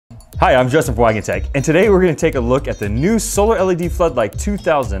Hi, I'm Justin from Wagentech, and today we're going to take a look at the new Solar LED Floodlight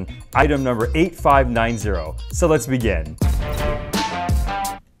 2000, item number 8590. So let's begin.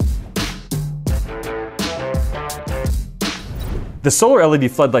 The Solar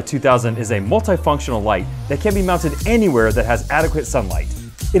LED Floodlight 2000 is a multifunctional light that can be mounted anywhere that has adequate sunlight.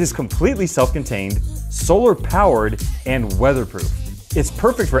 It is completely self-contained, solar-powered, and weatherproof. It's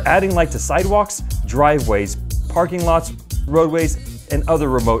perfect for adding light to sidewalks, driveways, parking lots, roadways, and other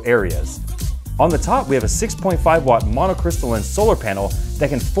remote areas. On the top, we have a 6.5 watt monocrystalline solar panel that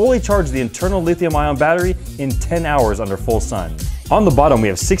can fully charge the internal lithium-ion battery in 10 hours under full sun. On the bottom, we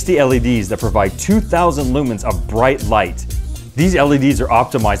have 60 LEDs that provide 2,000 lumens of bright light. These LEDs are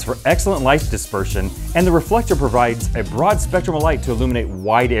optimized for excellent light dispersion, and the reflector provides a broad spectrum of light to illuminate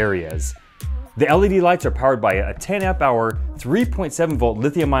wide areas. The LED lights are powered by a 10 amp hour, 3.7 volt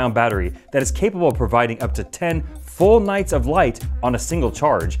lithium-ion battery that is capable of providing up to 10 full nights of light on a single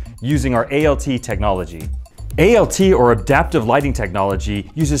charge using our A.L.T technology. A.L.T, or adaptive lighting technology,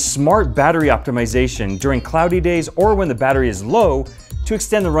 uses smart battery optimization during cloudy days or when the battery is low to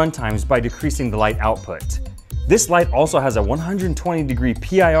extend the run times by decreasing the light output. This light also has a 120-degree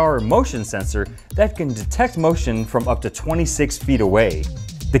PIR motion sensor that can detect motion from up to 26 feet away.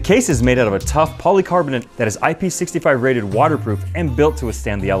 The case is made out of a tough polycarbonate that is IP65 rated waterproof and built to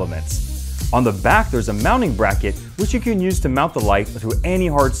withstand the elements. On the back, there's a mounting bracket which you can use to mount the light to any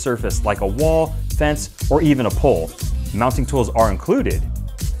hard surface like a wall, fence, or even a pole. Mounting tools are included.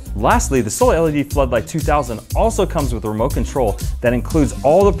 Lastly, the Solar LED Floodlight 2000 also comes with a remote control that includes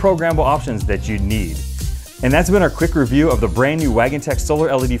all the programmable options that you need. And that's been our quick review of the brand new Wagentech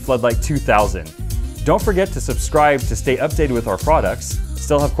Solar LED Floodlight 2000. Don't forget to subscribe to stay updated with our products.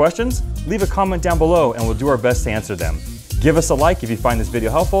 Still have questions? Leave a comment down below and we'll do our best to answer them. Give us a like if you find this video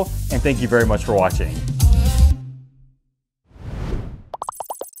helpful, and thank you very much for watching.